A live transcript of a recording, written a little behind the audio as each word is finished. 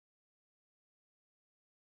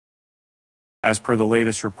As per the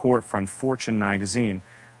latest report from Fortune magazine,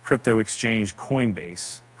 crypto exchange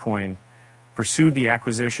Coinbase pursued the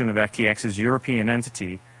acquisition of FTX's European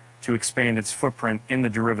entity to expand its footprint in the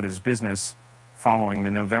derivatives business following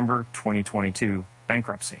the November 2022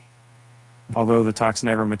 bankruptcy. Although the talks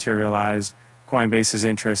never materialized, Coinbase's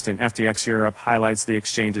interest in FTX Europe highlights the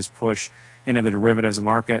exchange's push into the derivatives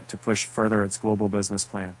market to push further its global business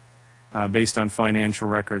plan. Based on financial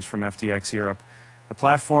records from FTX Europe, the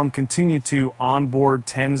platform continued to onboard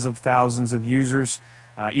tens of thousands of users,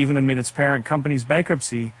 even amid its parent company's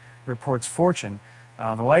bankruptcy, reports Fortune.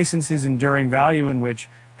 The license's enduring value, in which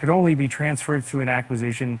could only be transferred through an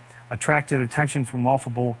acquisition, attracted attention from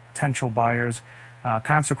multiple potential buyers.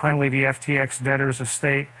 Consequently, the FTX debtors'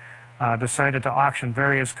 estate decided to auction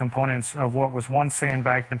various components of what was once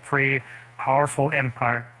sandbagged and free, powerful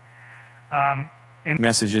empire.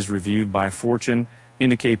 Messages reviewed by Fortune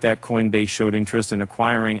indicate that Coinbase showed interest in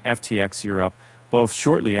acquiring FTX Europe both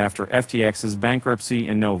shortly after FTX's bankruptcy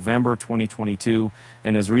in November 2022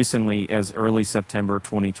 and as recently as early September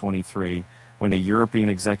 2023, when a European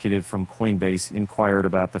executive from Coinbase inquired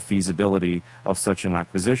about the feasibility of such an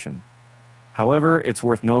acquisition. However, it's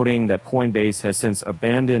worth noting that Coinbase has since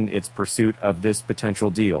abandoned its pursuit of this potential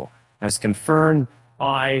deal, as confirmed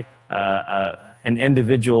by an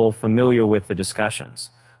individual familiar with the discussions.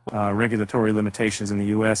 Regulatory limitations in the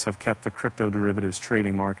U.S. have kept the crypto derivatives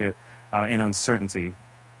trading market in uncertainty.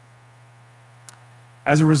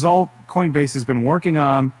 As a result, Coinbase has been working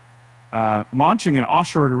on launching an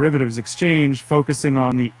offshore derivatives exchange focusing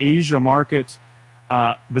on the Asia market.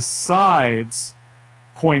 Besides,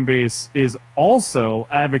 Coinbase is also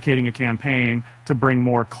advocating a campaign to bring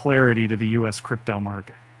more clarity to the U.S. crypto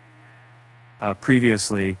market.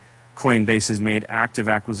 Previously, Coinbase has made active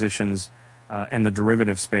acquisitions in the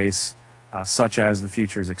derivative space, such as the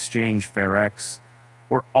futures exchange FTX.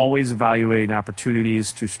 We're always evaluating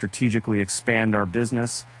opportunities to strategically expand our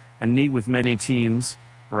business and meet with many teams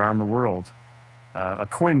around the world. A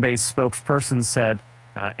Coinbase spokesperson said,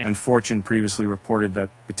 and Fortune previously reported that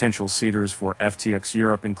potential seeders for FTX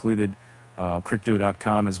Europe included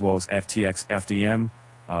Crypto.com as well as FTX FDM,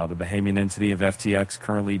 the Bahamian entity of FTX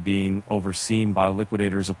currently being overseen by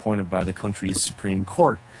liquidators appointed by the country's Supreme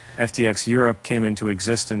Court. FTX Europe came into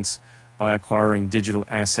existence by acquiring Digital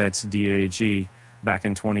Assets DAG back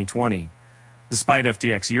in 2020. Despite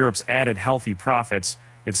FTX Europe's added healthy profits,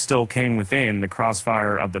 it still came within the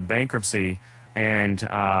crossfire of the bankruptcy and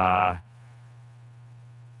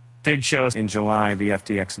did show in July the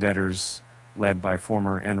FTX debtors, led by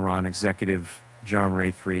former Enron executive John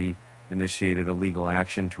Ray III, initiated a legal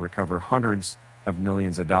action to recover hundreds of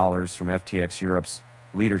millions of dollars from FTX Europe's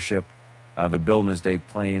leadership. The business day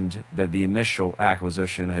claimed that the initial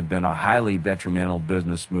acquisition had been a highly detrimental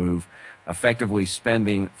business move, effectively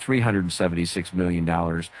spending $376 million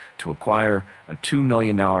to acquire a $2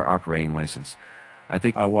 million operating license. I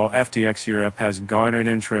think while FTX Europe has garnered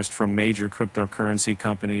interest from major cryptocurrency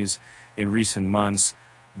companies in recent months,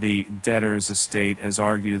 the debtor's estate has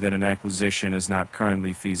argued that an acquisition is not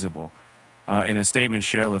currently feasible. In a statement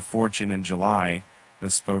shared with Fortune in July, the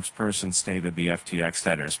spokesperson stated the FTX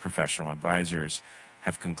debtors' professional advisors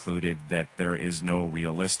have concluded that there is no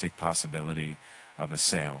realistic possibility of a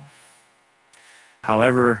sale.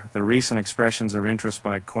 However, the recent expressions of interest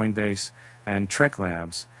by Coinbase and Trick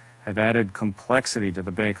Labs have added complexity to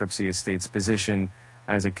the bankruptcy estate's position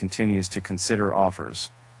as it continues to consider offers.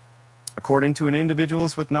 According to an individual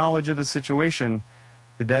with knowledge of the situation,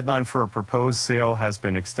 the deadline for a proposed sale has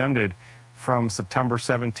been extended from September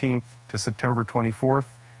 17th to September 24th,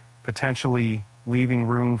 potentially leaving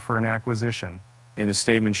room for an acquisition. In a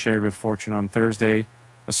statement shared with Fortune on Thursday,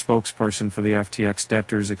 a spokesperson for the FTX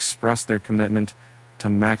debtors expressed their commitment to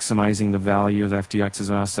maximizing the value of FTX's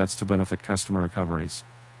assets to benefit customer recoveries.